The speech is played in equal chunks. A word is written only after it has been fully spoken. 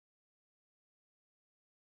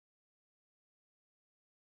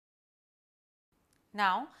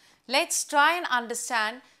Now, let's try and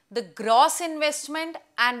understand the gross investment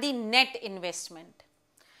and the net investment.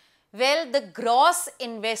 Well, the gross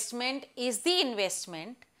investment is the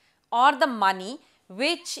investment or the money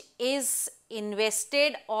which is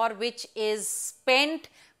invested or which is spent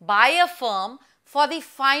by a firm for the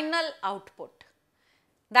final output.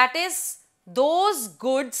 That is those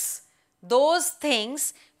goods, those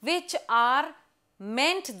things which are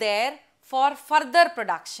meant there for further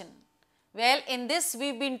production. Well, in this we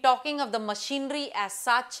have been talking of the machinery as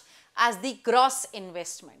such as the gross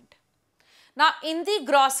investment. Now, in the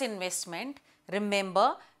gross investment,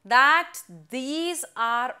 remember that these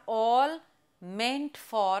are all meant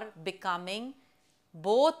for becoming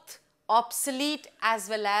both obsolete as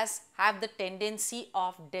well as have the tendency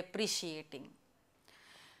of depreciating.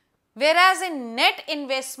 Whereas in net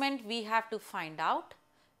investment we have to find out,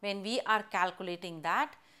 when we are calculating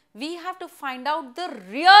that, we have to find out the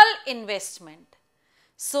real investment.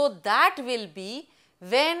 So, that will be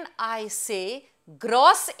when I say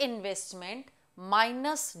gross investment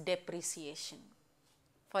minus depreciation.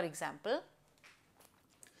 For example,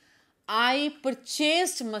 I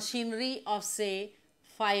purchased machinery of say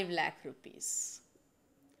 5 lakh rupees,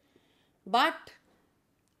 but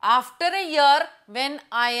after a year when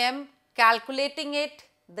I am calculating it,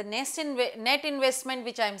 the net investment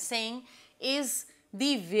which I am saying is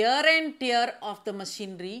the wear and tear of the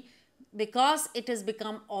machinery because it has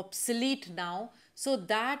become obsolete now. So,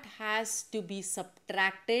 that has to be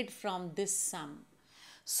subtracted from this sum.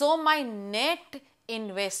 So, my net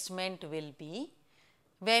investment will be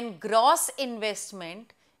when gross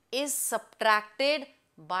investment is subtracted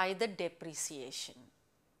by the depreciation.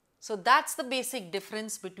 So, that is the basic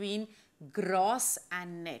difference between gross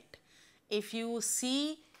and net. If you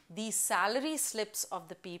see the salary slips of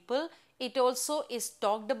the people, it also is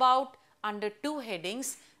talked about under two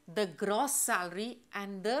headings, the gross salary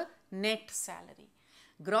and the net salary.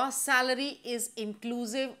 Gross salary is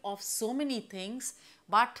inclusive of so many things,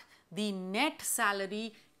 but the net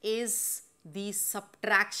salary is the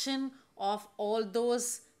subtraction of all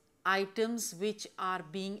those items which are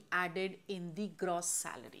being added in the gross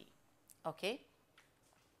salary. Okay.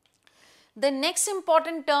 The next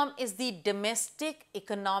important term is the domestic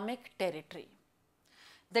economic territory.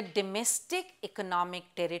 The domestic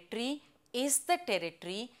economic territory is the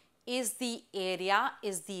territory, is the area,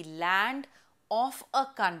 is the land of a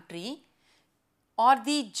country or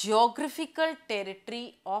the geographical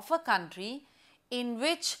territory of a country in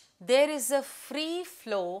which there is a free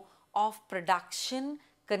flow of production,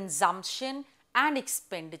 consumption and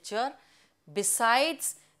expenditure.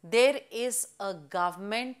 Besides, there is a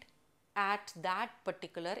government at that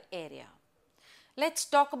particular area. Let us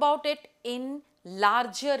talk about it in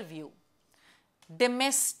larger view.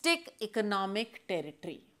 Domestic economic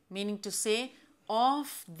territory, meaning to say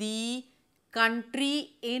of the country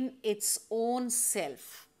in its own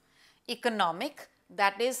self. Economic,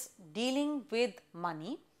 that is dealing with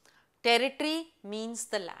money. Territory means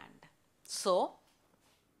the land. So,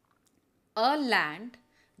 a land,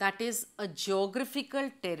 that is a geographical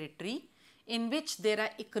territory in which there are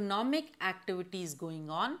economic activities going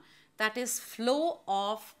on, that is flow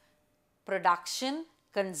of production,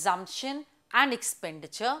 consumption and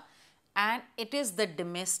expenditure, and it is the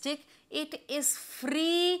domestic. It is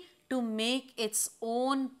free to make its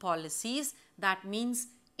own policies. That means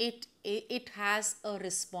it has a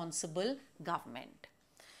responsible government.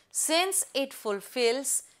 Since it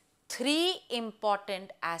fulfills three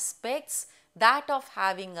important aspects, that of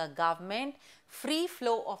having a government, free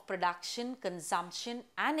flow of production, consumption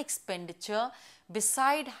and expenditure,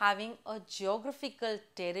 beside having a geographical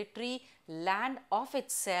territory, land of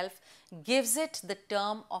itself, gives it the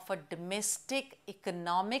term of a domestic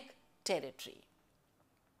economic territory.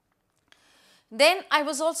 Then I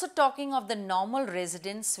was also talking of the normal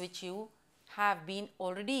residents, which you have been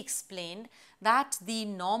already explained, that the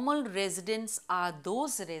normal residents are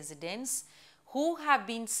those residents who have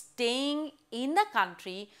been staying in the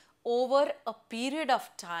country over a period of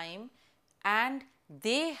time and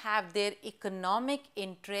they have their economic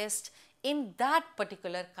interest in that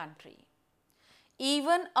particular country.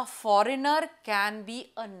 Even a foreigner can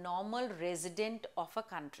be a normal resident of a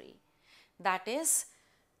country. That is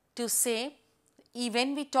to say,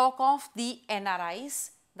 when we talk of the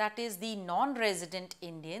NRIs, that is the non-resident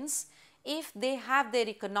Indians, if they have their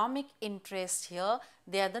economic interest here,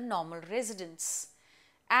 they are the normal residents.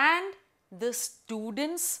 And the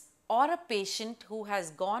students or a patient who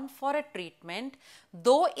has gone for a treatment,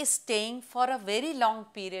 though is staying for a very long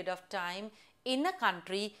period of time in a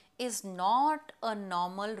country, is not a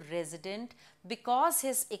normal resident because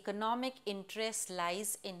his economic interest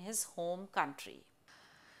lies in his home country.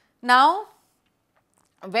 Now,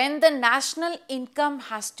 when the national income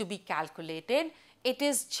has to be calculated, it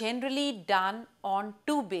is generally done on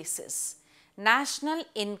two bases: national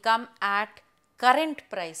income at current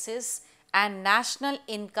prices and national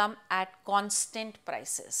income at constant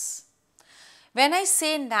prices. When I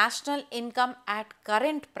say national income at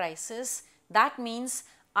current prices, that means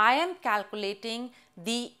I am calculating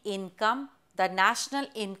the income, the national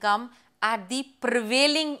income at the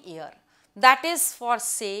prevailing year. That is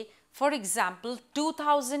for example,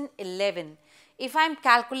 2011. If I am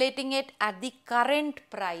calculating it at the current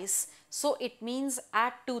price, so it means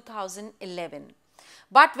at 2011.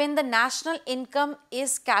 But when the national income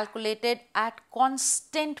is calculated at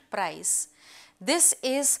constant price, this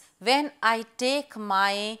is when I take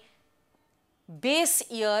my base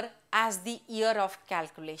year as the year of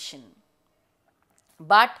calculation.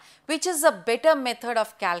 But which is a better method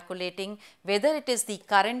of calculating whether it is the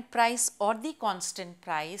current price or the constant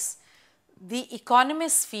price? The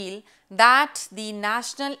economists feel that the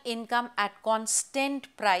national income at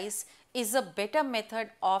constant price is a better method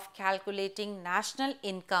of calculating national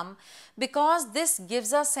income, because this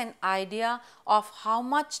gives us an idea of how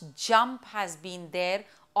much jump has been there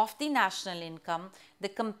of the national income, the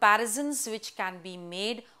comparisons which can be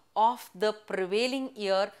made of the prevailing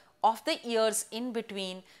year, of the years in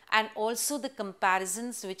between, and also the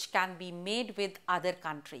comparisons which can be made with other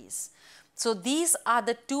countries. So, these are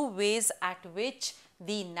the two ways at which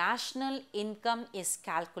the national income is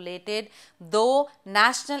calculated, though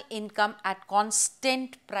national income at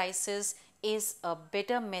constant prices is a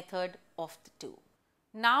better method of the two.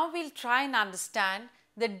 Now, we will try and understand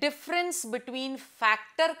the difference between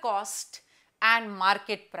factor cost and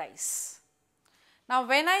market price. Now,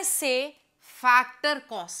 when I say factor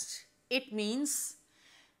cost, it means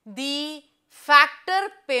the factor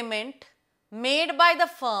payment made by the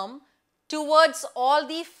firm towards all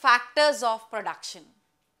the factors of production.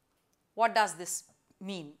 What does this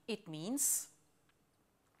mean? It means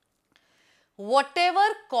whatever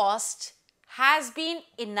cost has been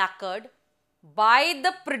incurred by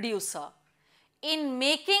the producer in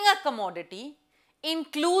making a commodity,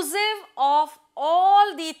 inclusive of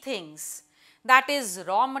all the things, that is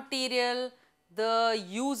raw material, the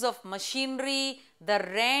use of machinery, the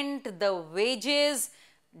rent, the wages,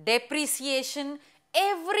 depreciation,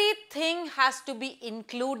 everything has to be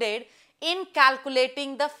included in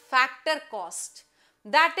calculating the factor cost.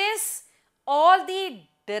 That is all the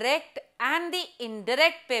direct and the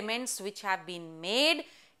indirect payments which have been made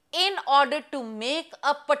in order to make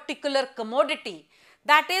a particular commodity.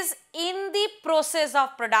 That is, in the process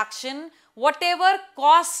of production, whatever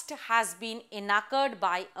cost has been incurred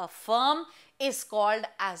by a firm is called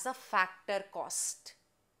as a factor cost.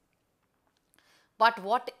 But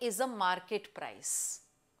what is a market price?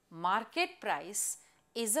 Market price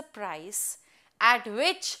is a price at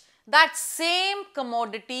which that same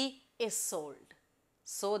commodity is sold.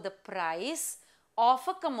 So, the price of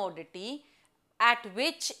a commodity at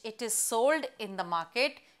which it is sold in the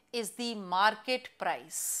market is the market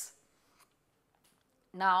price.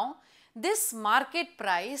 Now, this market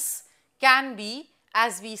price can be,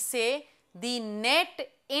 as we say, the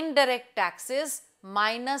net indirect taxes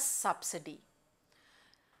minus subsidy.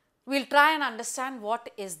 We will try and understand what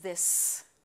is this.